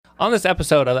On this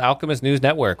episode of the Alchemist News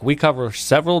Network, we cover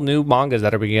several new mangas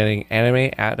that are beginning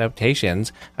anime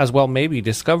adaptations, as well maybe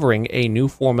discovering a new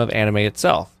form of anime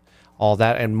itself. All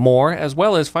that and more, as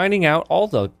well as finding out all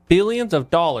the billions of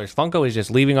dollars Funko is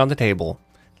just leaving on the table.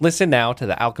 Listen now to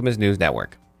the Alchemist News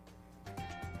Network.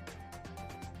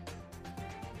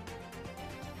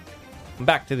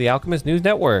 Back to the Alchemist News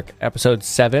Network, episode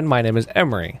 7. My name is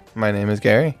Emery. My name is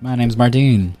Gary. My name's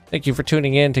Martine. Thank you for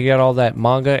tuning in to get all that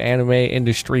manga anime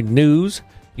industry news.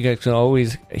 You guys can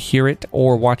always hear it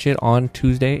or watch it on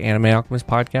Tuesday, Anime Alchemist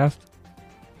Podcast.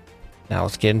 Now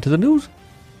let's get into the news.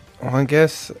 Well, I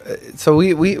guess, so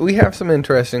we have some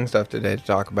interesting stuff today to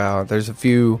talk about. There's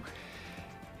a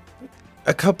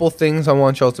couple things I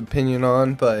want y'all's opinion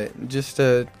on, but just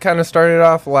to kind of start it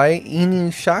off light,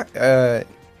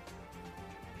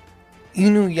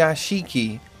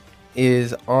 Inuyashiki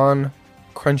is on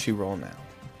Crunchyroll now.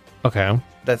 Okay.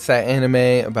 That's that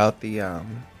anime about the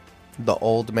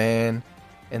old man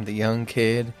and the young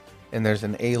kid, and there's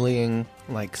an alien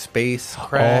like space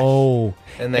crash. Oh,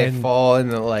 and they fall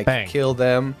and like bang. Kill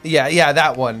them. Yeah,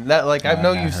 that one. That like I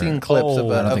know you've seen clips of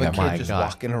a think kid just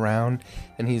walking around,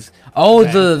 and he's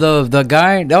the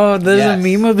guy. Oh, there's a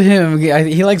meme of him.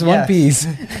 He likes One Piece.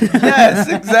 Yes,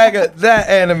 exactly that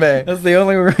anime. That's the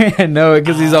only way I know it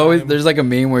because he's always there's like a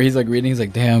meme where he's like reading. He's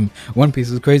like, "Damn, One Piece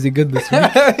was crazy good this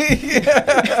week."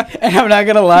 And I'm not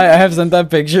gonna lie, I have sent that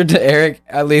picture to Eric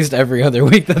at least every other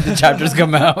week that the chapters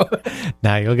come out.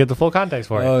 Now you'll get the full context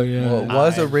for it. Oh yeah. Well, it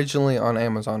was originally on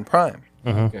Amazon Prime.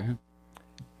 Okay.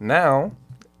 Now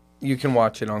you can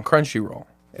watch it on Crunchyroll.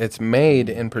 It's made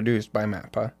and produced by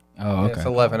MAPPA. Oh, okay. It's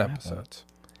 11 episodes,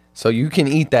 so you can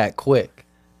eat that quick.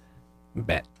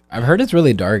 Bet. I've heard it's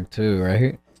really dark too,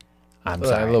 right? I'm A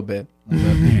sorry. little bit.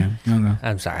 Yeah. Okay.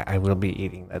 I'm sorry. I will be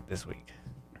eating that this week.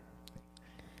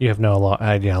 You have no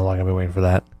idea how long I've been waiting for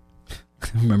that.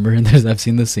 Remember, I've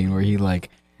seen the scene where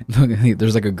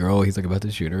there's like a girl, he's like about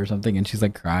to shoot her or something, and she's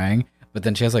like crying, but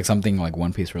then she has like something like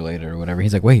One Piece related or whatever.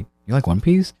 He's like, "Wait, you like One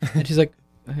Piece?" And she's like,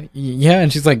 "Yeah,"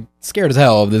 and she's like scared as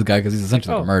hell of this guy because he's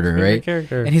essentially like a murderer, right?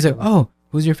 Character. And he's like, "Oh,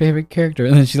 who's your favorite character?"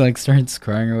 And then she like starts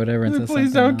crying or whatever, and says,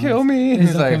 Please don't kill me.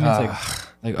 He's like, why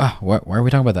are we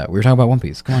talking about that? We were talking about One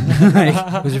Piece. Come on,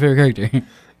 like, who's your favorite character?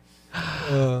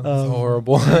 It's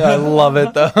horrible. I love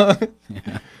it though.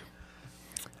 Yeah.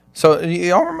 So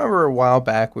y'all remember a while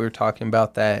back we were talking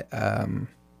about that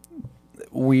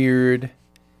weird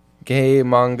gay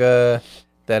manga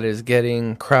that is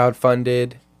getting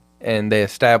crowdfunded, and they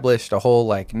established a whole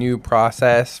like new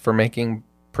process for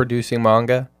producing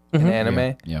manga and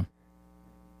anime. Yeah.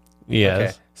 Yes.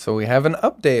 Okay. So we have an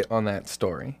update on that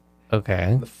story.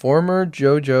 Okay. The former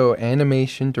JoJo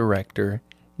animation director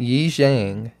Yi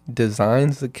Zhang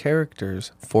designs the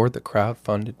characters for the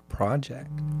crowdfunded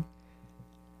project.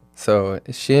 So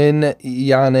Shin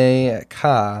Yane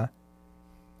Ka,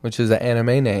 which is an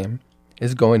anime name,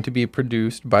 is going to be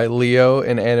produced by Leo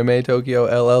and Anime Tokyo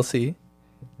LLC.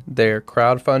 Their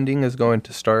crowdfunding is going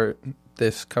to start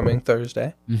this coming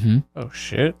Thursday. Mm-hmm. Oh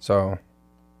shit. So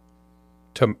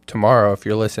tomorrow, if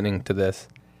you're listening to this,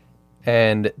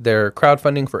 and they're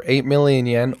crowdfunding for 8 million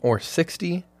yen or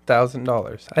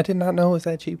 $60,000. I did not know it was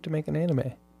that cheap to make an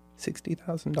anime.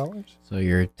 $60,000. So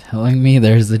you're telling me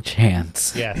there's a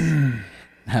chance Yes.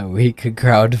 that we could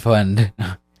crowdfund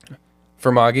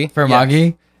For Magi? for Yes.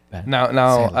 Magi?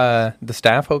 Now, the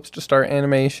staff hopes to start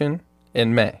animation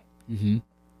in May, Mm-hmm.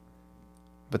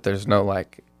 but there's no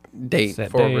like date Set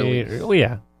for date. release. Oh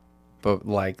yeah. But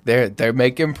like they're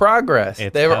making progress.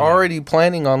 It's They were coming. already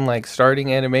planning on like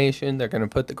starting animation. They're going to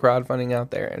put the crowdfunding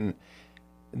out there, and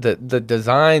the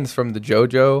designs from the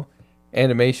JoJo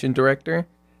animation director,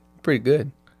 pretty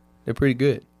good. They're pretty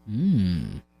good.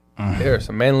 Mm. There are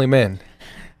some manly men.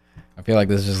 I feel like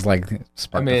this just like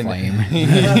sparked I mean- a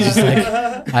flame. Just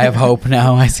like, I have hope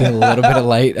now. I see a little bit of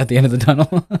light at the end of the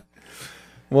tunnel.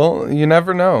 Well, you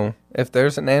never know. If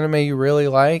there's an anime you really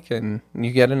like and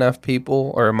you get enough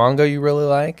people, or a manga you really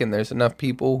like, and there's enough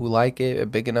people who like it, a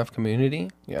big enough community,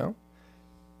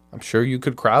 I'm sure you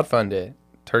could crowdfund it.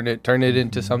 Turn it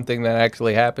into something that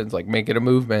actually happens, like make it a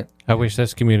movement. I wish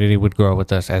this community would grow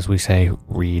with us as we say,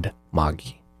 read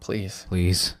Magi. Please.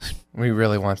 Please. We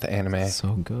really want the anime.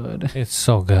 So good. It's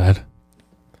so good.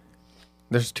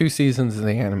 There's 2 seasons of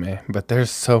the anime, but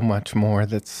there's so much more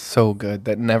that's so good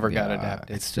that never got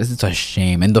adapted. It's a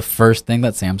shame. And the first thing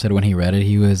that Sam said when he read it,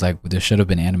 he was like, "This should have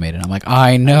been animated." I'm like,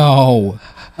 I know,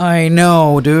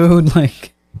 dude.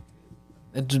 Like,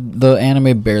 the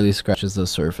anime barely scratches the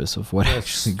surface of what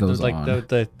actually goes like on.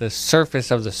 the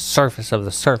surface of the surface of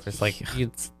the surface. Like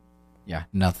it's Yeah,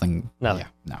 nothing. Nothing.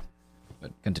 Yeah, no.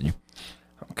 But continue.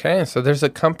 Okay, so there's a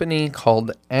company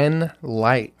called N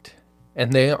Light,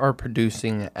 and they are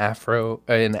producing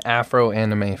an Afro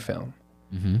anime film.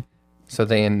 Mm-hmm. So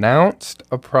they announced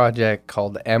a project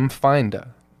called M Finda.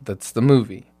 That's the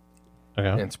movie. Okay.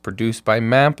 And it's produced by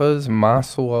Mappa's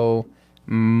Masuo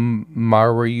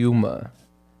Maruyama.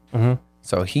 Mm-hmm.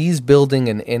 So he's building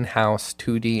an in-house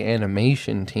 2D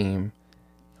animation team,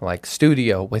 like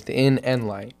studio within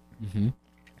Enlight. Mm-hmm.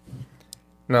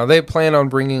 Now they plan on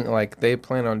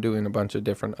doing a bunch of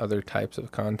different other types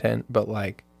of content, but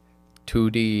like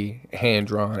 2D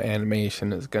hand-drawn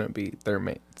animation is going to be their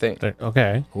main thing.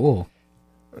 Okay. Cool.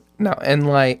 Now,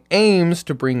 Enlight aims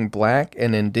to bring Black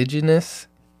and Indigenous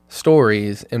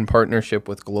stories in partnership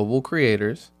with global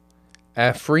creators.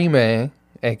 Afrime,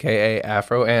 aka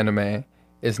Afro Anime,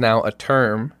 is now a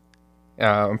term.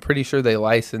 I'm pretty sure they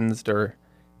licensed or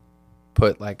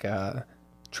put like a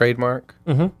trademark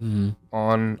Mm-hmm.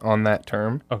 on that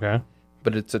term. Okay.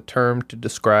 But it's a term to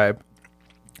describe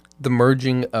the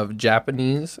merging of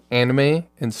Japanese anime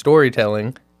and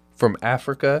storytelling from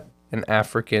Africa and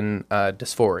African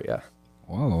dysphoria.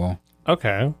 Whoa.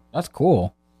 Okay. That's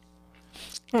cool.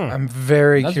 I'm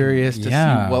very That's- curious to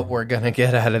yeah. see what we're going to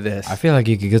get out of this. I feel like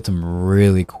you could get some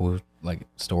really cool like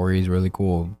stories, really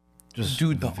cool.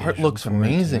 Dude, the art visuals looks for it, too.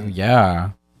 amazing.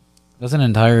 Yeah. That's an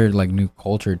entire like new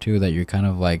culture too that you're kind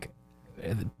of like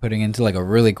putting into like a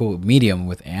really cool medium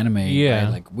with anime. Yeah.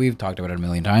 right? Like we've talked about it a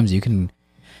million times. You can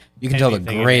tell the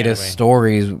Anything in greatest anime.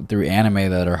 stories through anime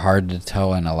that are hard to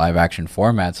tell in a live action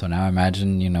format. So now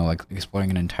imagine, like exploring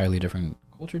an entirely different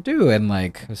culture too, and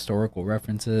like historical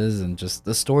references and just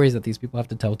the stories that these people have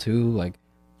to tell too. Like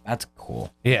that's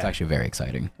cool. Yeah. It's actually very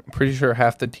exciting. I'm pretty sure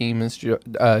half the team is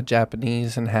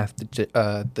Japanese and half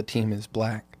the team is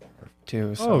Black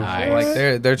too. So Oh, nice.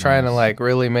 like they're trying to Nice. like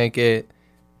really make it,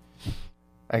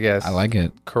 I guess, I like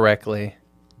it. correctly.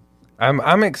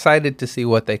 I'm excited to see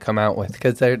what they come out with,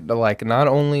 because they're like, not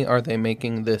only are they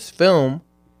making this film,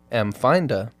 M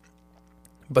Finda,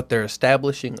 but they're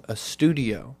establishing a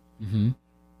studio Mm-hmm.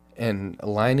 and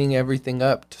lining everything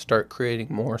up to start creating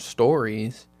more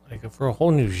stories. Like for a whole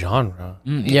new genre.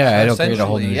 Yeah, it'll create a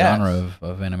whole new Essentially, yes. genre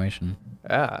of animation.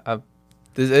 Yeah,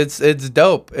 it's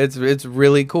dope. It's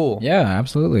really cool. Yeah,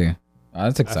 absolutely.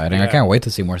 That's exciting. I yeah. can't wait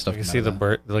to see more stuff. You can come see out the of that.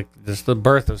 birth, like just the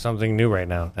birth of something new right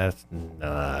now. That's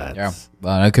nuts.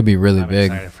 Yeah, that could be really I'm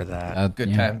big. excited for that. Good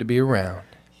Yeah, time to be around.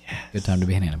 Good time to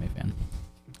be an anime fan.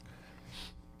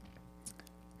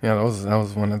 Yeah, that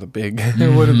was one of the big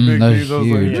Mhm, one of the big that's news. I was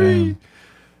like, huge, "Gee."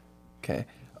 Okay.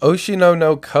 Oshino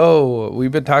no Ko.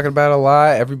 We've been talking about it a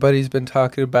lot. Everybody's been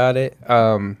talking about it.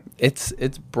 It's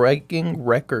breaking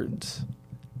records.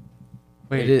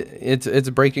 Wait, It's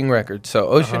breaking records. So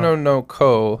Oshino no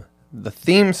Ko, the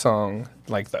theme song,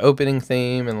 like the opening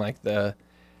theme and like the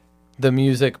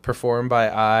music performed by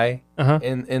Ai uh-huh.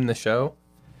 in the show,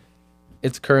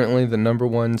 it's currently the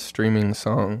 #1 streaming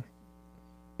song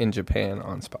in Japan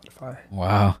on Spotify.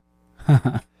 Wow.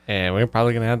 And we're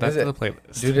probably gonna add that Is to it- the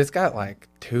playlist. Dude, it's got like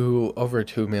over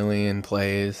 2 million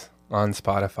plays on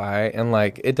Spotify, and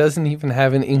like it doesn't even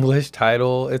have an English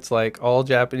title. It's like all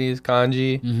Japanese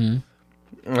kanji.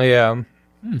 Mm-hmm. Yeah.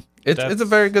 It's That's- a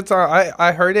very good song.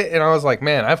 I heard it and I was like,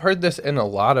 man, I've heard this in a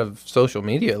lot of social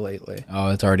media lately. Oh,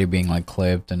 it's already being like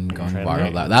clipped and going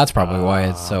Trending. viral. That's probably why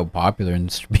it's so popular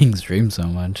and being streamed so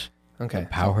much. Okay.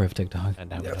 Power of TikTok. And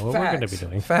now we know what we're gonna be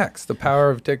doing. Facts. The power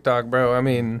of TikTok, bro. I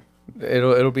mean,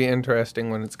 it'll be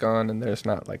interesting when it's gone and there's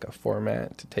not like a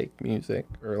format to take music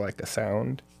or like a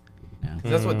sound. Yeah.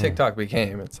 'Cause that's what Mm. TikTok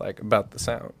became. It's like about the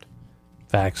sound.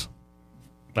 Facts.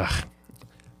 Ugh.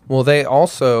 Well,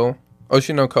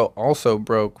 Oshinoko also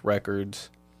broke records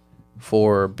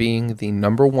for being the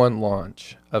 #1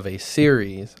 launch of a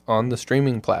series on the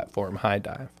streaming platform High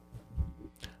Dive.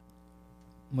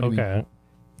 What do you mean? Okay.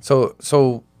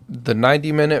 So the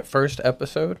 90-minute first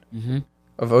episode Mm-hmm.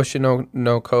 of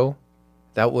Oshinoko,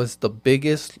 that was the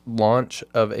biggest launch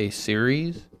of a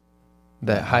series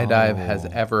that High Dive has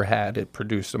Wow. ever had. It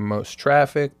produced the most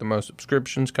traffic, the most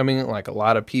subscriptions coming in. Like a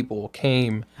lot of people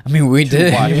came. I mean, we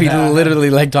did. watch We it. literally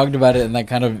like talked about it, and that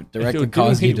kind of directly Dude,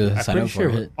 caused you didn't he- to I'm sign pretty up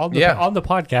for sure it. on the Yeah. on the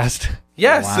podcast.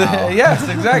 Yes, Wow. yes,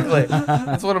 exactly.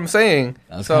 That's what I'm saying.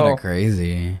 That's So, kind of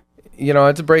crazy.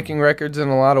 it's breaking records in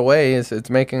a lot of ways. It's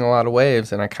making a lot of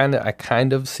waves, and I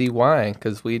kind of see why,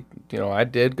 because I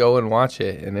did go and watch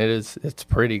it, and it's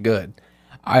pretty good.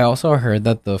 I also heard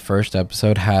that the first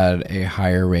episode had a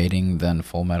higher rating than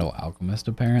Full Metal Alchemist,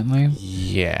 apparently.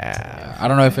 Yeah. I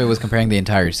don't know if it was comparing the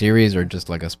entire series or just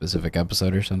like a specific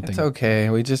episode or something. It's okay.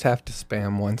 We just have to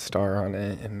spam 1 star on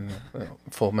it, and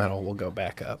Full Metal will go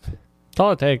back up. That's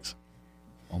all it takes.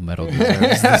 Full Metal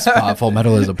deserves the spot. Full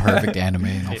Metal is a perfect anime.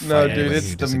 And I'll No, fight dude, anybody it's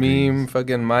who the disagrees. meme.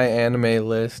 Fucking my anime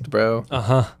list, bro.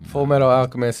 Uh-huh. Full Metal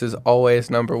Alchemist is always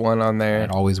number one on there. It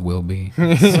always will be.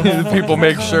 People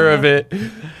make sure of it.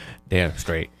 Damn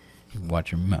straight.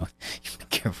 Watch your mouth. Be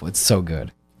careful. It's so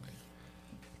good.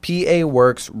 PA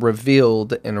Works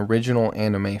revealed an original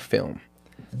anime film.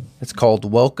 It's called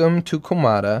Welcome to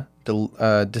Komata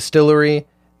Distillery.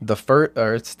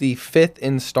 It's the fifth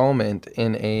installment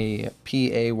in a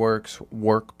PA Works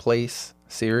workplace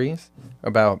series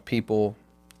about people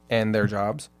and their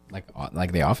jobs.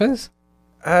 Like The Office?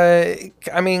 I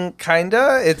mean,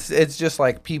 kinda. It's just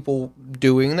like people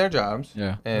doing their jobs.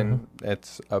 Yeah. And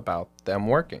it's about them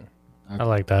working. I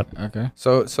like that. Okay.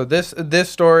 So this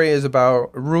story is about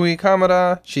Rui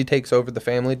Kamada. She takes over the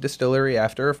family distillery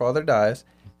after her father dies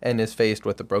and is faced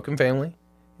with a broken family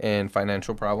and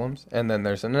financial problems. And then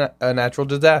there's a natural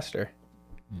disaster,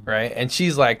 right? And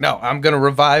she's like, no, I'm going to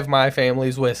revive my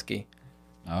family's whiskey.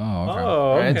 Oh,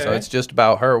 okay. Right? So it's just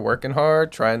about her working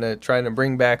hard, trying to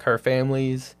bring back her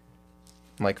family's,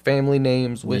 like, family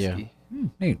names whiskey.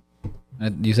 Neat.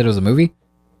 You said it was a movie?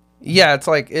 Yeah, it's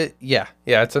like, it's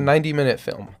a 90-minute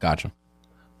film. Gotcha.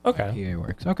 Okay. PA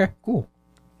Works. Okay, cool.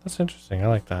 That's interesting. I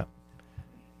like that.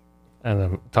 And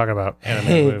then talking about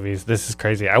anime movies, this is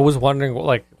crazy. I was wondering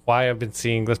like why I've been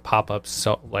seeing this pop up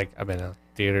so like I've been in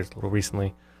theaters a little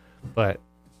recently. But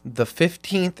The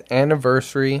 15th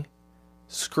anniversary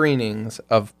screenings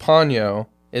of Ponyo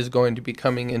is going to be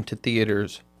coming into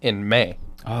theaters in May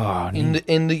Oh,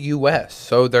 in the U.S.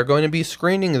 So they're going to be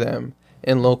screening them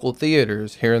in local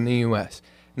theaters here in the U.S.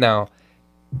 Now,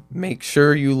 make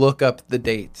sure you look up the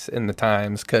dates and the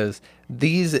times because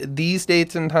these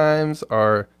dates and times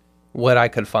are what I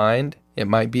could find. It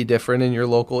might be different in your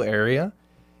local area,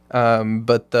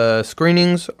 but the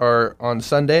screenings are on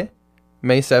Sunday,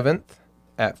 May 7th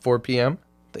at 4 p.m.,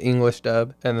 the English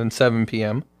dub, and then 7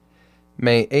 p.m.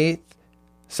 May 8th,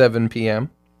 7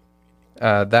 p.m.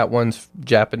 That one's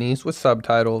Japanese with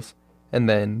subtitles, and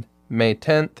then May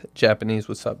 10th, Japanese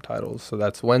with subtitles. So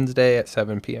that's Wednesday at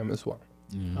 7 p.m. as well.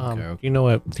 okay. you know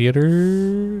what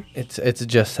theaters? It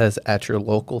just says at your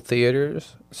local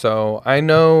theaters. So I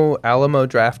know Alamo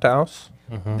Drafthouse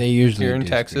They usually here in do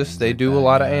Texas. screenings They like do a that,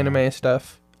 lot of yeah. anime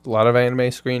stuff, a lot of anime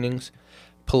screenings.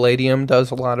 Palladium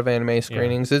does a lot of anime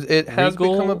screenings. It has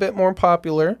Regal? become a bit more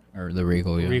popular, Or the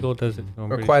Regal, yeah. Regal does it. I'm or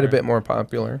pretty quite a sure. bit more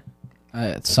popular.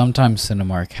 Sometimes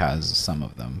Cinemark has some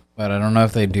of them, but I don't know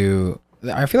if they do.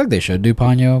 I feel like they should do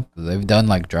Ponyo. They've done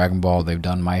like Dragon Ball. They've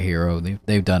done My Hero.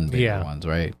 They've done bigger ones,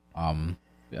 right? I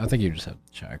think you just have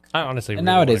to check. I honestly And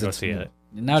really nowadays want to go see it.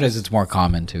 Nowadays it's more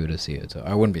common too to see it. So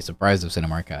I wouldn't be surprised if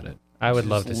Cinemark had it. I would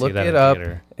love to Just see look that it in up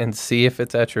theater. and see if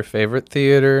it's at your favorite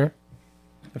theater.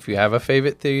 If you have a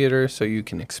favorite theater, so you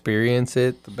can experience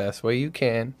it the best way you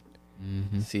can.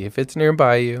 Mm-hmm. See if it's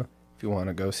nearby you if you want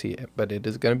to go see it. But it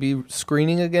is going to be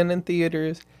screening again in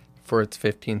theaters for its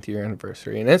 15th year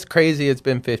anniversary. And it's crazy it's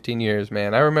been 15 years,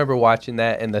 man. I remember watching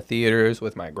that in the theaters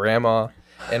with my grandma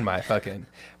and my fucking,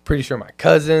 pretty sure my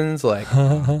cousins. Like,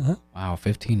 Wow,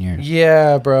 15 years.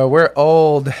 yeah, bro, we're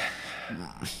old.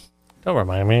 Don't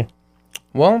remind me.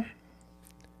 Well,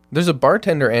 there's a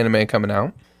bartender anime coming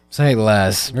out. Say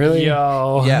less. Really?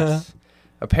 Yo. Yes.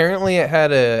 Apparently, it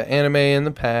had a anime in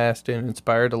the past and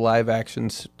inspired a live action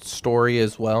story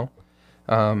as well.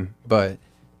 But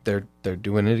they're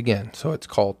doing it again. So it's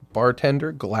called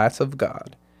Bartender Glass of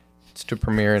God. It's to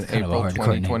premiere in kind of a April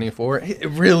hardcore name. 2024. It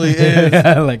really is.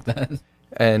 I like that.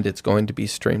 And it's going to be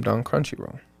streamed on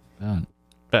Crunchyroll. Done.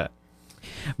 Bet.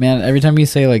 Man, every time you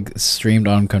say like streamed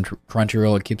on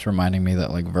Crunchyroll, it keeps reminding me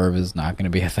that like Verve is not going to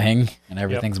be a thing, and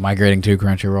everything's migrating to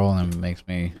Crunchyroll, and it makes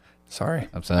me Sorry.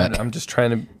 upset. I'm just trying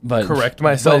to But correct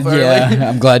myself early. yeah,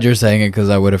 I'm glad you're saying it because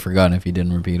I would have forgotten if you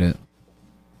didn't repeat it.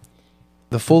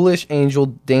 The Foolish Angel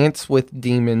Dance with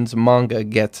Demons manga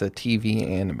gets a TV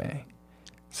anime.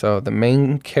 So the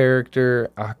main character,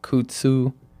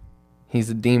 Akutsu, he's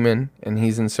a demon, and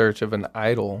he's in search of an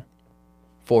idol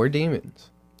for demons.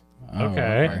 Oh,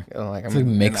 Okay. Like It's I'm like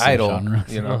an mix of idol,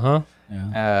 genres. you know. Uh-huh.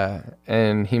 Yeah.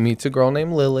 And he meets a girl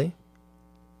named Lily,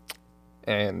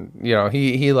 and you know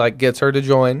he like gets her to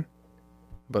join,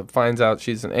 but finds out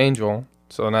she's an angel.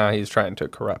 So now he's trying to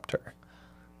corrupt her.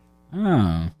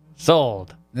 Oh.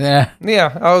 Sold. Yeah.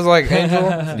 Yeah, I was like,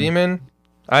 angel, demon,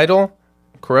 idol,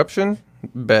 corruption.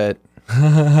 Bet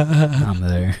I'm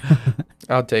there.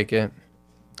 I'll take it.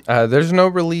 There's no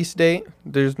release date.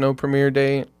 There's no premiere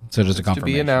date. So just a It's to be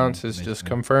confirmation. announced. It's just basically.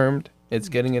 confirmed. It's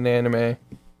getting an anime.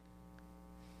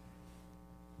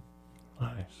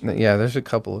 Nice. Yeah, there's a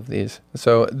couple of these.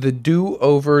 So the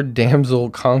do-over damsel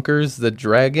conquers the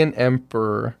dragon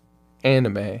emperor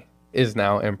anime is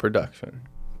now in production.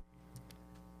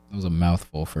 That was a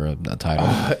mouthful for a title.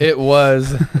 It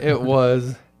was. It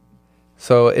was.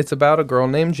 So it's about a girl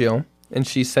named Jill, and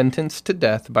she's sentenced to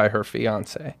death by her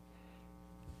fiance.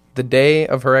 The day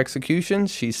of her execution,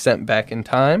 she's sent back in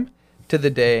time to the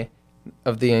day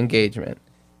of the engagement.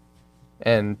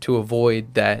 And to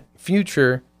avoid that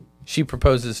future, she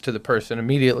proposes to the person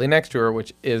immediately next to her,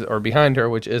 or behind her,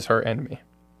 which is her enemy.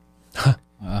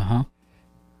 Uh-huh.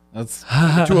 That's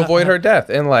To avoid her death.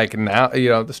 And like now,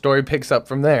 the story picks up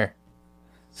from there.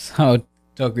 so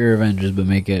Tokyo Revengers, but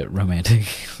make it romantic.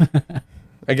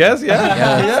 I guess,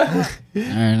 yeah. All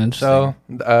right, interesting.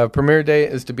 So, premiere date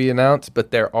is to be announced,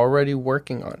 but they're already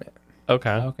working on it. Okay.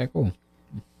 Okay, cool.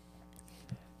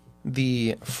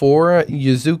 The Four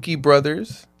Yuzuki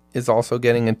Brothers is also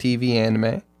getting a TV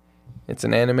anime. It's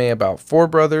an anime about four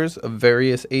brothers of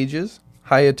various ages.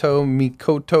 Hayato,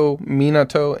 Mikoto,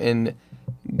 Minato, and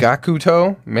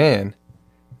Gakuto. Man,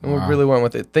 we really went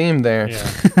with the theme there.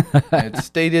 Yeah. It's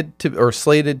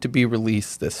slated to be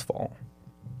released this fall.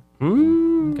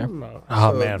 Oh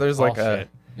So man, there's like a- shit.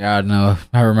 Yeah, no.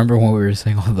 I remember when we were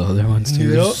saying all the other ones too.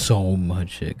 Yep. There's so much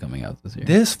shit coming out this year.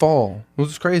 This fall. It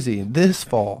was crazy. This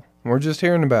fall. We're just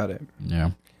hearing about it.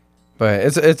 Yeah. But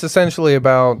it's essentially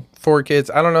about four kids.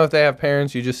 I don't know if they have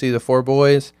parents. You just see the four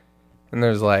boys. And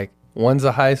there's like, one's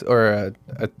a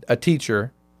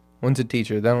teacher. One's a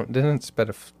teacher. They didn't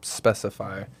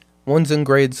specify. One's in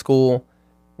grade school.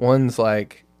 One's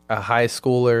like a high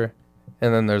schooler.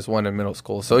 And then there's one in middle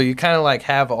school. So you kind of like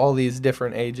have all these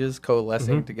different ages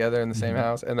coalescing together in the same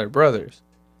house. And they're brothers.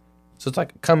 So it's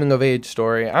like a coming of age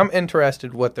story. I'm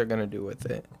interested what they're going to do with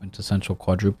it. Quintessential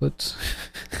quadruplets.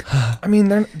 I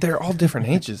mean, they're all different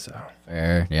ages though.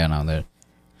 Fair. Yeah, no, they're...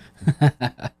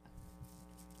 Have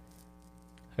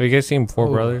you guys seen Four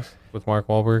Oh. Brothers with Mark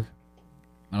Wahlberg?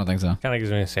 I don't think so. Kind of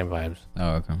gives me the same vibes.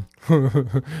 Oh,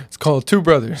 okay. It's called Two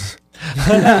Brothers.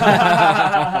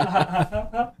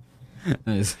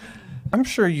 Nice. I'm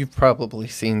sure you've probably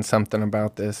seen something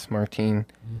about this, Martine,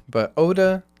 but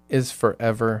Oda is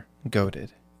forever goated.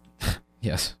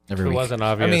 Yes, If every it week. wasn't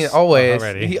I obvious. mean, always.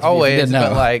 already. He always, didn't but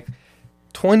know. like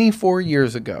 24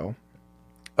 years ago,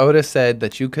 Oda said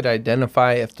that you could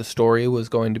identify if the story was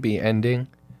going to be ending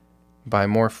by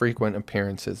more frequent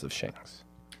appearances of Shanks.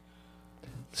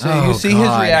 So Oh, you see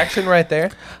God. his reaction right there?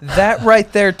 That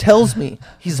right there tells me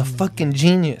he's a fucking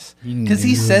genius. Because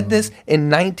he said this in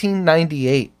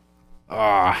 1998.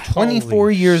 24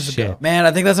 Holy years shit. ago. Man,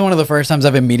 I think that's one of the first times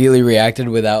I've immediately reacted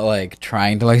without like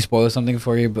trying to like spoil something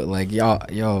for you. But like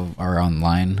y'all are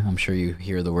online. I'm sure you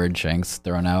hear the word Shanks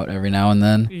thrown out every now and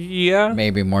then. Yeah.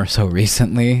 Maybe more so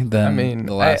recently than I mean,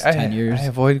 the last 10 I years.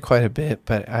 avoid quite a bit,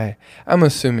 but I'm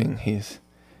assuming he's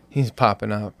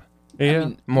popping up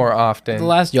Yeah. more often. The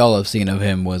last y'all have seen of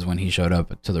him was when he showed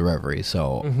up to the Reverie,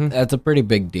 so that's a pretty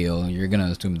big deal. You're gonna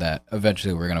assume that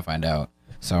eventually we're gonna find out.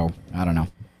 So I don't know.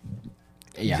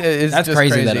 Yeah, It's that's just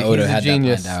crazy that crazy. Oda He's a had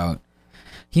genius. that planned out.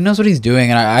 He knows what he's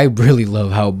doing, and I really love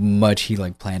how much he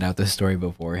like planned out this story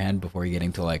beforehand before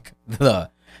getting to like the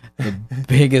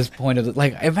biggest point of it.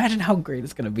 Like, imagine how great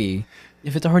it's gonna be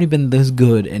if it's already been this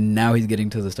good, and now he's getting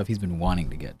to the stuff he's been wanting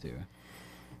to get to.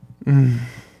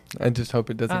 I just hope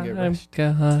it doesn't get I'm rushed.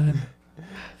 gone.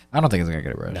 I don't think it's gonna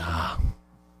get rushed. Nah.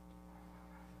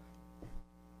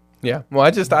 Yeah. Well, I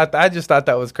just thought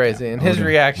that was crazy, and his Oda.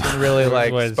 reaction really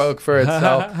like Was- spoke for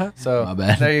itself. So My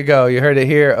bad. there you go. You heard it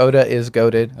here. Oda is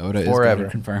goated Oda forever.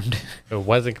 is confirmed. It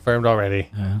wasn't confirmed already.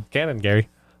 Yeah. Canon, Gary.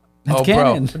 That's Oh,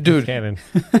 canon. bro, dude, Canon.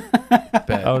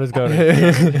 bet. Oh, let's go.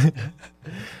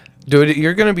 Dude,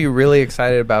 you're gonna be really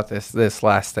excited about this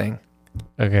last thing.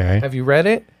 Okay. Have you read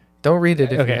it? Don't read it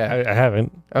if you Okay, have. I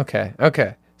haven't. Okay.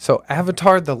 So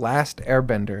Avatar: The Last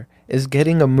Airbender is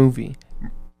getting a movie,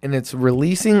 and it's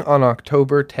releasing on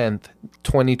October 10th,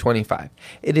 2025.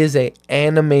 It is a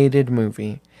animated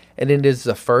movie, and it is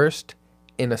the first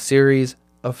in a series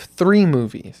of 3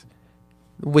 movies,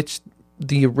 which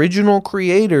the original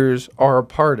creators are a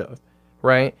part of,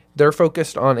 right? They're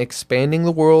focused on expanding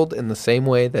the world in the same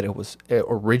way that it was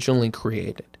originally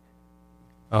created.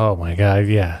 Oh my god,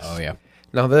 yes. Oh yeah.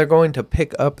 Now they're going to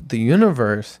pick up the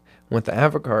universe with the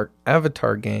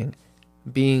Avatar gang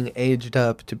being aged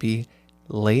up to be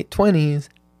late 20s,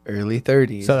 early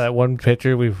 30s. So that one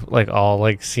picture we've like all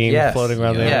like seen Yes. floating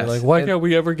around there. Yes. Like, why And- can't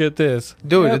we ever get this?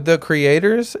 Dude, the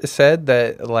creators said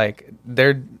that like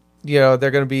they're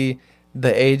going to be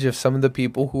the age of some of the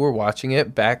people who were watching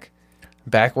it back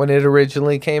when it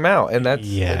originally came out, and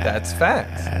that's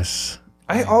facts. Yes.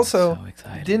 I also so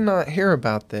excited. did not hear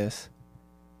about this,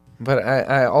 but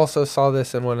I also saw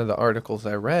this in one of the articles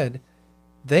I read.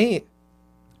 They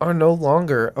are no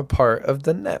longer a part of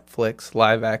the Netflix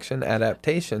live-action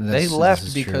adaptation. They This left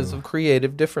is because true. of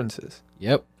creative differences.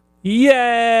 Yep.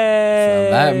 Yay!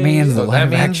 So that means So the that live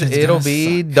means action's it'll gonna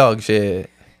be suck. dog shit.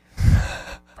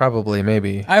 Probably,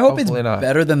 maybe. I hope it's Hopefully not.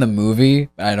 better than the movie.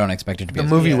 But I don't expect it to be. The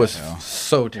as movie good, was so.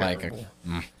 so like, terrible.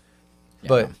 yeah.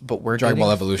 But we're Dragon getting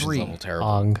Ball Evolution's three. level terrible.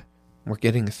 Ong. We're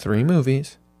getting 3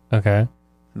 movies. Okay.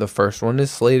 The first one is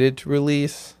slated to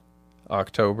release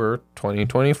October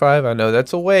 2025. I know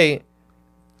that's a wait,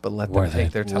 but let them Worth take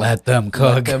it. their time. Let them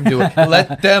cook. Let them do it.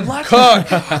 Let them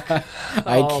cook. I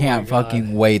Oh can't my God.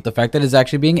 fucking wait. The fact that it's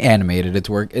actually being animated,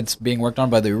 it's being worked on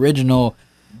by the original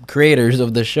creators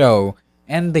of the show,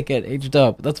 and they get aged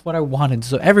up. That's what I wanted.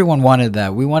 So everyone wanted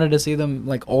that. We wanted to see them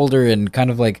like older and kind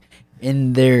of like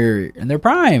in their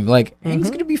prime. Like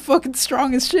Aang's gonna be fucking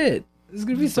strong as shit. It's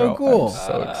gonna be so Bro, cool. I'm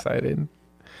so excited.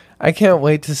 I can't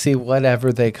wait to see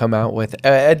whatever they come out with.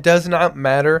 It does not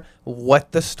matter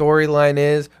what the storyline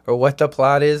is or what the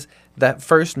plot is. That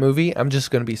first movie, I'm just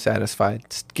going to be satisfied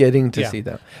getting to see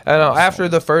them. I know after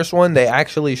the first one, they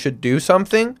actually should do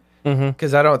something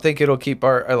because I don't think it'll keep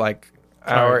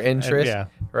our interest. Yeah.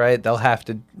 Right? They'll have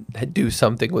to do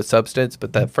something with substance.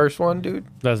 But that first one, dude,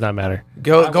 Does not matter.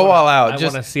 go all out. I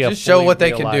just wanna see a just show fully what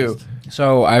they can do. realized-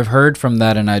 So I've heard from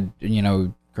that, and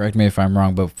correct me if I'm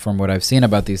wrong, but from what I've seen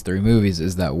about these 3 movies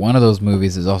is that one of those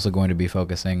movies is also going to be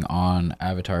focusing on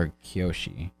Avatar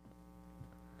Kyoshi.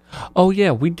 Oh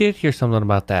yeah, we did hear something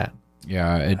about that.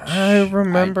 Yeah, I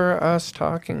remember us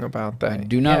talking about that. I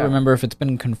do not Yeah. remember if it's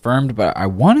been confirmed, but I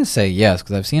want to say yes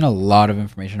because I've seen a lot of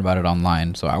information about it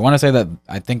online. So I want to say that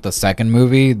I think the second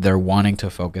movie they're wanting to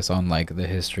focus on like the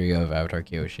history of Avatar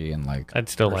Kyoshi and like I'd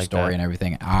still her like story that. and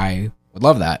everything. I would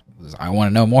love that 'cause I want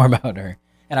to know more about her.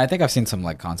 And I think I've seen some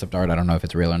like concept art. I don't know if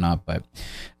it's real or not, but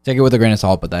take it with a grain of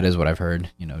salt. But that is what I've heard,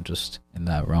 just in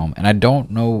that realm. And I don't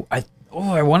know. I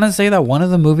want to say that one of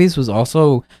the movies was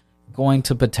also going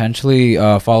to potentially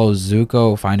follow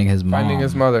Zuko finding his mom. Finding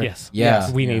his mother. Yes. Yeah.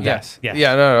 Yes, we need Yes. that.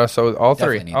 Yeah. No. So all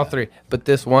Definitely three, need all that. 3. But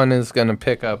this one is gonna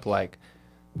pick up like,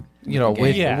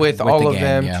 with Yeah. with With all the of gang,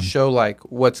 them yeah. to show like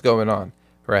what's going on,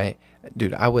 right?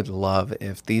 Dude, I would love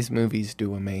if these movies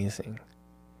do amazing.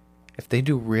 If they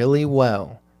do really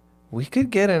well, we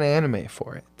could get an anime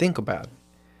for it. Think about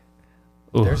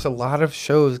it. Ooh. There's a lot of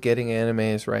shows getting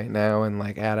animes right now and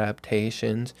like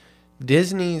adaptations.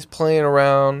 Disney's playing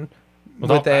around all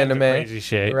with kinds of anime, crazy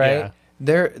shit. right?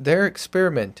 Yeah. They're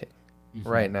experimenting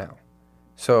right now.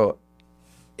 So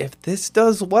if this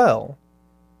does well,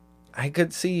 I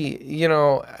could see,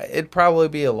 it'd probably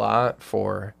be a lot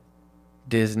for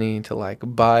Disney to like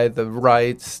buy the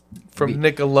rights from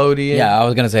Nickelodeon. Yeah, I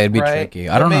was gonna say it'd be right? tricky.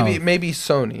 I don't know. Maybe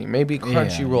Sony, maybe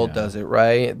Crunchyroll yeah. does it,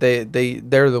 right?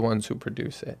 They're the ones who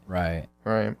produce it, Right.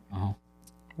 right? Uh-huh.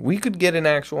 We could get an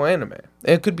actual anime.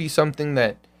 It could be something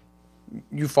that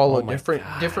you follow Oh my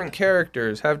different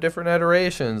characters, have different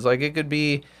iterations. Like it could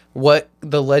be what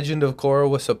the Legend of Korra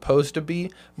was supposed to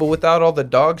be, but without all the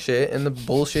dog shit and the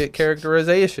bullshit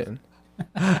characterization.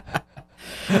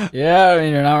 Yeah, I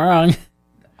mean, you're not wrong.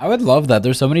 I would love that.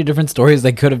 There's so many different stories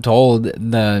they could have told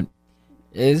that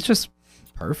it's just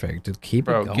perfect. Just keep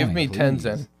Bro, it going. give me please.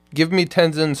 Tenzin. Give me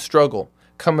Tenzin's struggle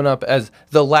coming up as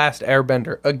the last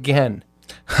airbender again.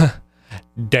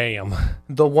 Damn.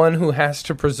 The one who has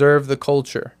to preserve the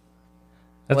culture.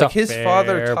 That's Like a his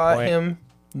father fair taught point. him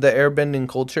the airbending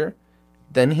culture,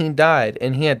 then he died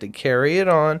and he had to carry it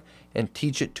on and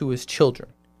teach it to his children.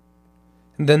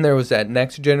 And then there was that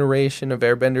next generation of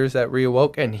airbenders that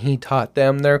reawoke and he taught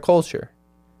them their culture,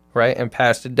 right? And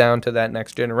passed it down to that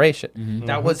next generation. Mm-hmm.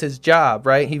 That was his job,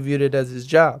 right? He viewed it as his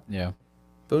job. Yeah.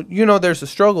 But there's a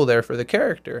struggle there for the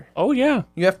character. Oh yeah.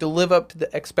 You have to live up to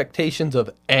the expectations of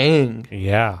Aang.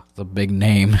 Yeah. It's a big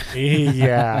name.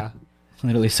 Yeah.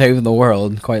 Literally saving the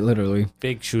world, quite literally.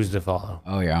 Big shoes to follow.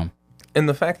 Oh, yeah. And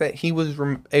the fact that he was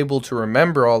able to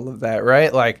remember all of that,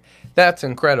 right? Like, that's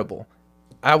incredible.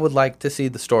 I would like to see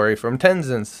the story from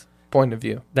Tenzin's point of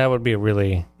view. That would be a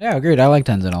really Yeah, agreed. I like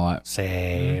Tenzin a lot.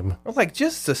 same. Or like,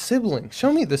 just the siblings.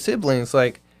 Show me the siblings.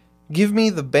 Like, give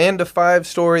me the Band of Five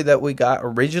story that we got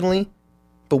originally,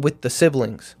 but with the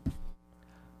siblings.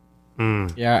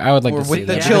 Yeah, I would like Or to with see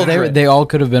the that. children. They all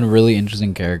could have been really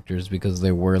interesting characters because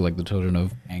they were like the children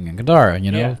of Aang and Katara,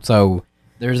 Yeah. So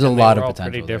there's a And they lot were of all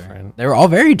potential pretty there. different. They were all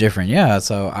very different, yeah.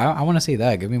 So I want to see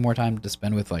that. Give me more time to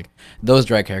spend with like those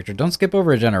direct characters. Don't skip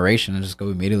over a generation and just go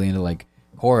immediately into like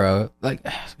Korra. Like,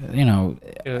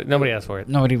 Nobody asked for it.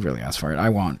 nobody really asked for it. I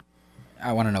want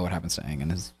to know what happens to Aang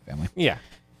and his family. Yeah.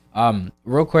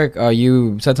 Real quick,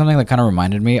 you said something that kind of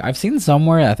reminded me. I've seen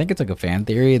somewhere, I think it's like a fan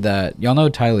theory that y'all know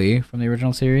Ty Lee from the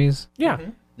original series. Yeah.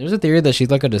 There's a theory that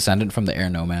she's like a descendant from the air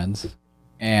nomads.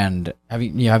 And have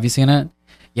you seen it?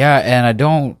 Yeah, and I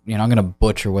don't, I'm gonna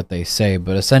butcher what they say,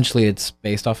 but essentially it's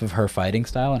based off of her fighting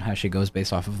style and how she goes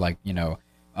based off of like,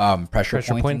 pressure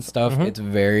points and stuff. It's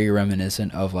very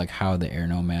reminiscent of like how the air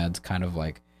nomads kind of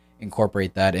like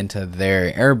incorporate that into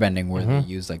their airbending, where they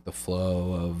use like the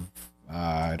flow of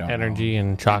energy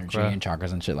and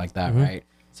chakras and shit like that, right?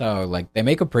 So like they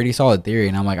make a pretty solid theory,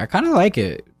 and I'm like, I kind of like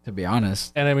it, to be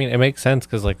honest. And I mean, it makes sense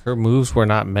because like her moves were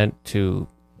not meant to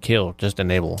kill, just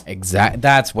enable.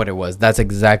 That's what it was. That's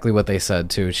exactly what they said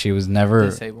too. She was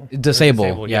never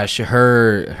disable. Yeah,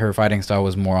 her fighting style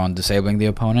was more on disabling the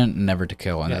opponent, never to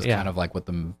kill, and that's kind of like what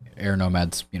the air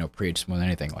nomads preach more than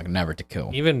anything, like never to kill.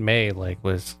 Even May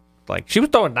was she was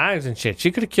throwing knives and shit.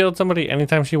 She could have killed somebody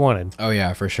anytime she wanted. Oh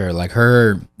yeah, for sure. Like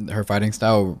her fighting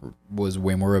style was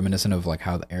way more reminiscent of like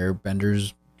how the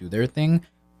airbenders do their thing.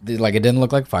 Like it didn't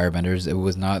look like firebenders. It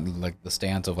was not like the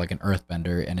stance of like an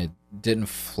earthbender, and it didn't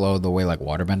flow the way like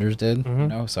waterbenders did.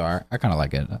 So I kind of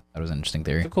like it. That was an interesting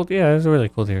theory. It's it was a really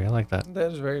cool theory. I like that.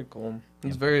 That is very cool.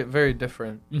 It's very, very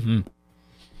different. Yeah,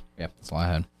 that's all I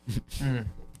had.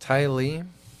 Ty Lee.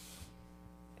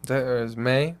 That is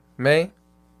May. May.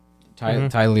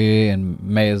 Ty Lee and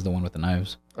May is the one with the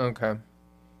knives. Okay.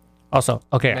 Also,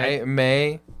 okay.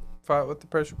 May fought with the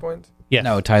pressure points. Yes.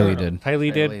 No, Ty Lee did. Ty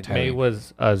Lee did. May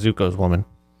was Zuko's woman.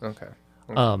 Okay.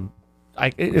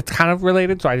 It's kind of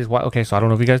related, so I just so I don't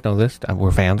know if you guys know this. We're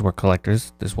fans, we're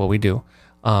collectors. This is what we do.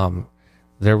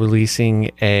 They're releasing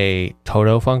a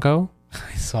Toto Funko.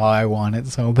 I want it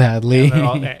so badly.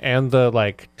 And the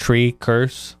like tree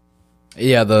curse.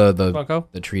 Yeah, the Funko.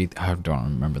 The tree. I don't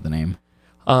remember the name.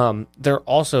 They're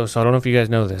also, so I don't know if you guys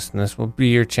know this, and this will be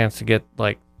your chance to get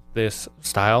like this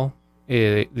style.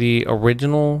 The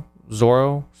original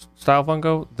Zorro style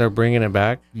Funko, they're bringing it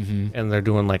back, and they're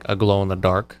doing like a glow in the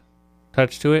dark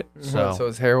touch to it. So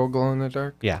his hair will glow in the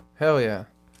dark? Yeah. Hell yeah.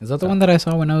 Is that the one that I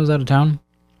saw when I was out of town?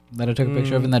 That I took a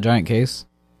picture of in that giant case?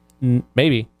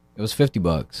 Maybe. It was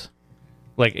 $50.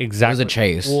 Like exactly. It was a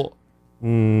chase. Well,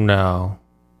 no.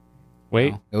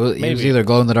 Wait. No. It was either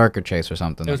glow in the dark or chase or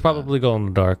something. It was probably glow in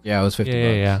the dark. Yeah, it was $50.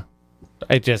 Yeah.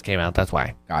 It just came out. That's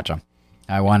why. Gotcha.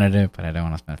 I wanted it, but I didn't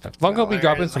want to spend $50. Funko be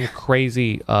dropping some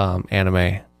crazy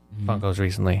anime Funkos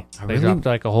recently. They dropped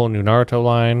like a whole new Naruto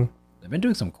line. They've been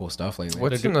doing some cool stuff lately.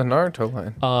 What's in the Naruto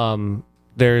line?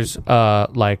 There's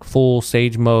like full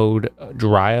Sage mode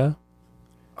Jiraiya.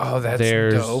 Oh, that's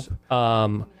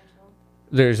dope.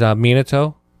 There's There's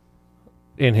Minato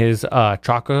in his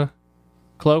chakra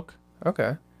cloak.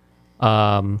 Okay.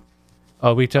 Obito.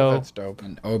 Oh, that's dope.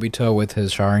 And Obito with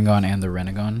his Sharingan and the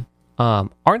Rinnegan.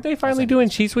 Aren't they finally doing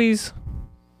Chisui's?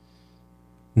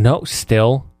 No,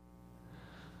 still.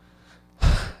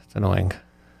 It's annoying.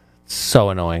 So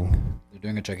annoying. They're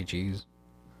doing a Chuck E. Cheese.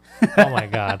 Oh my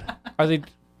god. Are they?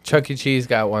 Chuck E. Cheese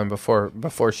got one before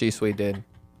Shisui did.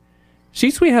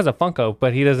 Shisui has a Funko,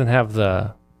 but he doesn't have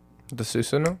the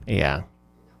Susanoo? Yeah.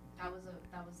 That was a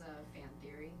fan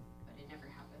theory, but it never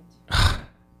happened.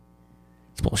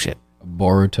 It's bullshit. A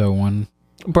Boruto one.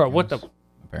 Bro, what the?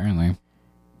 Apparently.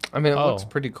 I mean, it looks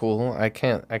pretty cool. I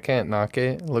can't knock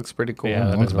it. It looks pretty cool.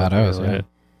 Yeah, it looks badass. Yeah.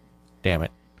 Damn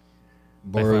it.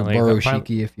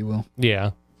 Boroshiki, if you will.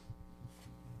 Yeah.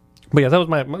 But yeah, that was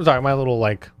my little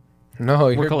like. No,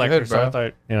 you're we're collectors, good, bro. so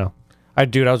I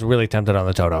thought, I was really tempted on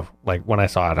the Toto. Like when I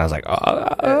saw it, I was like,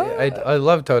 I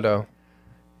love Toto.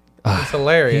 It's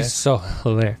hilarious. He's so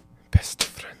hilarious. Best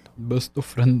friend.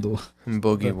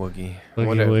 Boogie Woogie.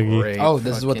 What a Woogie. great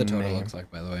this is what the Toto looks like,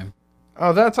 by the way.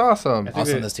 Oh, that's awesome. I'll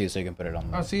send this to you so you can put it on.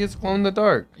 Oh, see, it's glow in the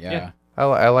dark. Yeah.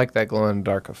 I like that glow in the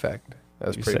dark effect.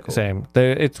 That's pretty cool. Same.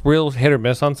 It's real hit or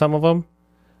miss on some of them,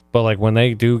 but like when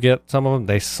they do get some of them,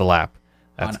 they slap.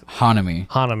 That's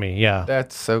Hanami, yeah.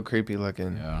 That's so creepy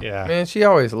looking. Yeah. Man, she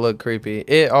always looked creepy.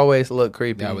 It always looked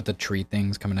creepy. Yeah, with the tree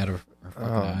things coming out of her fucking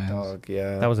eyes. Dog,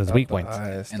 yeah. That was his weak point.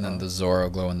 And then the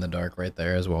Zorro glow in the dark right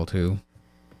there as well too.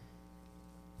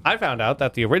 I found out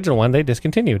that the original one they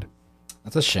discontinued.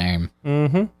 That's a shame.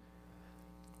 Mm-hmm.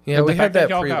 Yeah, we had that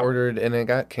y'all pre-ordered and it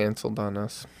got canceled on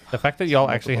us. The fact that y'all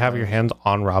actually have your hands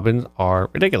on Robins are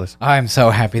ridiculous. I'm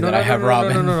so happy that I have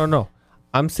Robin. No.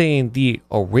 I'm saying the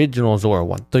original Zorro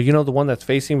one. So the one that's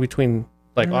facing between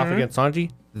off against Sanji?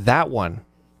 That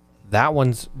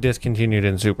one's discontinued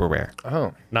in super rare.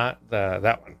 Oh. Not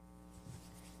that one.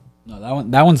 No,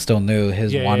 that one's still new.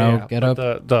 His Wano get up.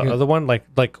 The other one,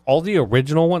 like all the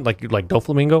original one, like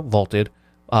Doflamingo vaulted.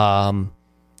 Boa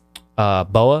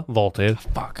vaulted.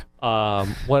 Fuck.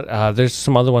 There's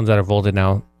some other ones that are vaulted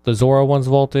now. The Zorro one's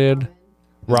vaulted.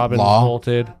 Robin's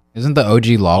vaulted. Isn't the OG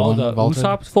Law one the vaulted?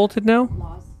 Usopp's vaulted now?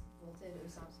 Lost vaulted,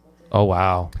 Usopp's vaulted. Oh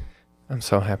wow. I'm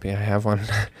so happy I have one.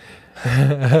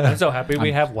 I'm so happy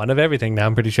we have one of everything now.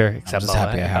 I'm pretty sure, except just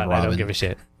happy I have I don't Robin. give a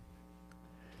shit.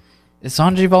 Is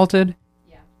Sanji vaulted?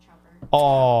 Yeah, Chopper.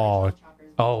 Oh,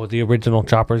 Chopper's the original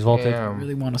Chopper's vaulted. I Damn.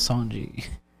 really want a Sanji.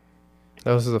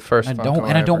 Those are the first. I Funko don't,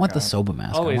 and I ever don't want the got. Soba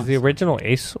mask. Oh, I is want the original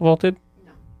Ace vaulted?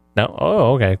 No. No.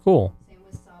 Oh, okay, cool. Same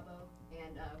with Sabo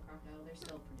and Crocodile. They're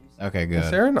still producing. Okay, Is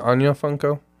good. there an Anya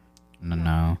Funko?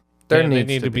 No. There Yeah, needs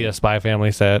they need to be a Spy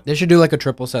Family set. They should do like a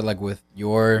triple set, like with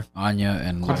your Anya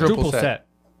and Quadruple set.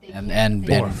 and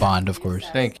Bond, of course.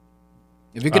 Thank you.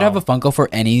 If you could have a Funko for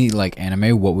any like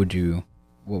anime, what would you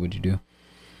do?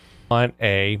 Want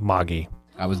a Magi.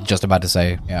 I was just about to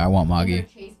say, yeah, I want Magi.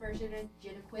 Chase version of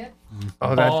Jin Equip.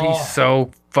 Oh, that'd be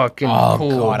so fucking Oh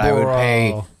cool. god, I would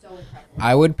pay. So incredible.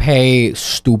 I would pay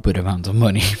stupid amounts of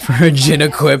money for a Jin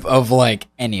equip of like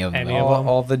any of them. Any of them?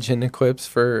 All the Jin equips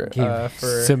for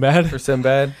Sinbad? For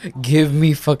Sinbad. Give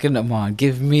me fucking Amon.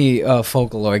 Give me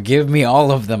folklore. Give me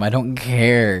all of them. I don't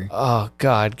care. Oh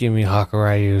God, give me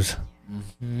Hakurayu's.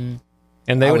 Mhm.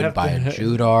 And they I would would have buy to, a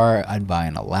Judar. I'd buy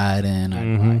an Aladdin. I'd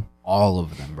Mhm. buy all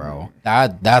of them, bro.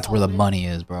 That's where the money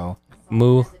is, bro.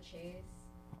 Moo. As a Chase.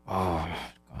 Oh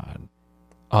god.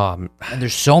 And And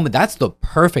there's so many. That's the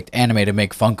perfect anime to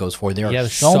make Funkos for. There are Yeah,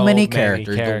 so many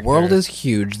characters. The world characters. is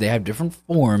huge. They have different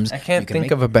forms. I can't You can think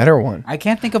make- of a better one. I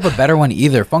can't think of a better one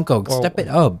either. Funko, Well- step it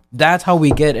up. That's how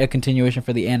we get a continuation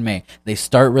for the anime. They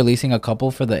start releasing a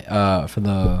couple for the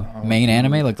main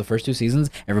anime, like the first 2 seasons.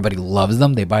 Everybody loves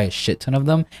them. They buy a shit ton of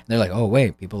them. And they're like, oh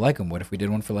wait, people like them. What if we did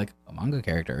one for like a manga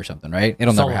character or something? Right?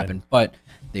 It'll never Solid. happen. But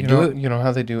they You do know, it. you know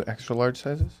how they do extra large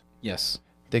sizes? Yes.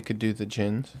 They could do the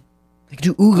Jins. They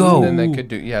could do Ugo. And then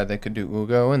they could do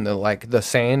Ugo and the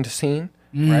sand scene,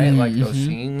 right? Like those Mhm.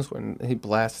 scenes when he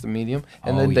blasts the medium,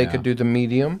 and Oh, then they yeah. could do the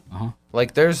medium. Uh-huh.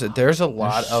 Like there's a lot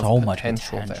There's of so much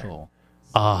potential, potential.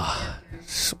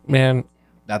 man,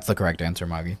 That's the correct answer,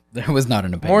 Magi. There was not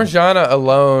an there. opinion. Morjana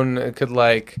alone could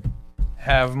like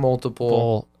have multiple.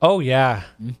 bull. Oh yeah,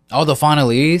 Oh, the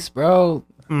Faunalise, bro.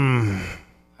 mm.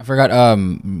 I forgot.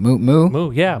 Moo.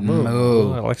 Moo. Yeah, Moo.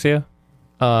 Moo. Alexia.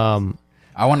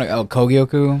 I want to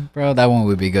Kogyoku, bro. That one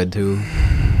would be good too.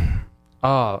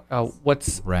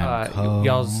 What's Renko.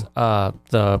 y'all's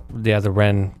the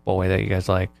Ren boy that you guys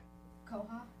like?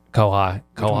 Koha.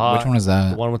 Koha. Which one is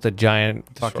that? The one with the giant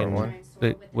The short fucking. one. Giant sword The-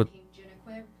 with with the pink Jin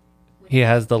Equip. With he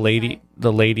has the inside.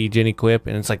 lady Ginny Quip,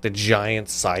 and it's like the giant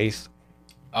scythe.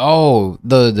 Oh,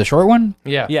 the short one.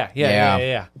 Yeah,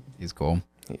 Yeah. He's cool.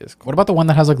 he is cool. What about the one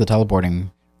that has like the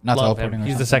teleporting? Not Love teleporting. him. or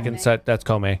He's the something? second set. That's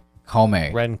Kome.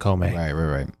 Kome. Ren Kome.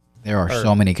 Right. There are Or-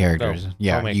 so many characters. no,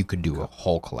 Yeah, Kome. you could do a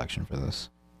whole collection for this.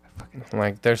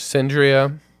 Like there's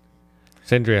Syndria,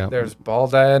 Syndria. there's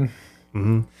Baldad,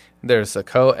 Mm-hmm. there's the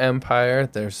Ko Empire,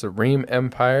 there's the Reem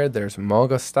Empire, there's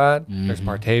Mogostad. There's Mhm.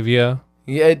 Partavia.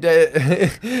 Yeah,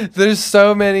 there's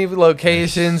so many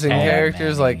locations and So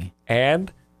characters. Like many.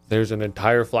 And there's an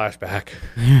entire flashback.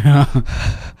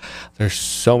 There's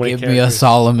so many Give me a characters.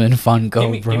 Solomon Funko,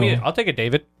 Give me, bro. I'll take a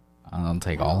David. I'll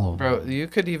take all of them. bro, you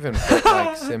could even put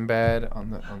like Sinbad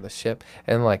on the ship,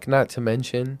 and like not to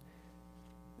mention,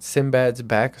 Sinbad's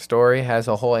backstory has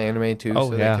a whole anime too. Oh,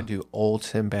 so yeah. they could do old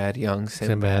Sinbad, young Sinbad,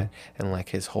 Sinbad. and like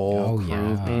his whole Oh, crew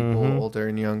yeah. of people, Mhm. older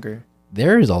and younger.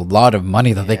 There is a lot of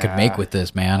money that they could make Yeah. with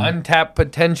this, man. Untapped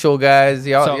potential, guys.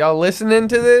 Y'all listening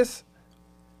to this?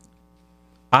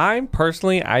 I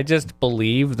just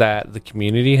believe that the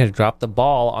community has dropped the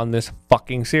ball on this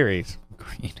fucking series.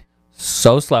 Agreed.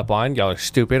 So slept on. Y'all are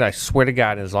stupid. I swear to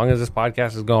God, as long as this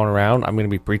podcast is going around, I'm going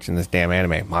to be preaching this damn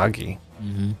anime. Magi.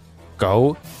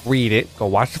 Go read it. Go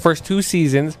watch the first 2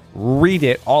 seasons. Read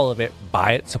it, all of it.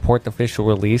 Buy it. Support the official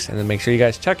release. And then make sure you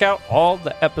guys check out all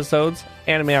the episodes.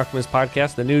 Anime Alchemist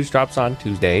podcast. The news drops on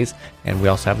Tuesdays. And we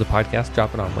also have the podcast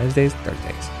dropping on Wednesdays,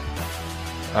 Thursdays.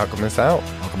 Alchemist out.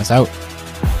 Welcome us out.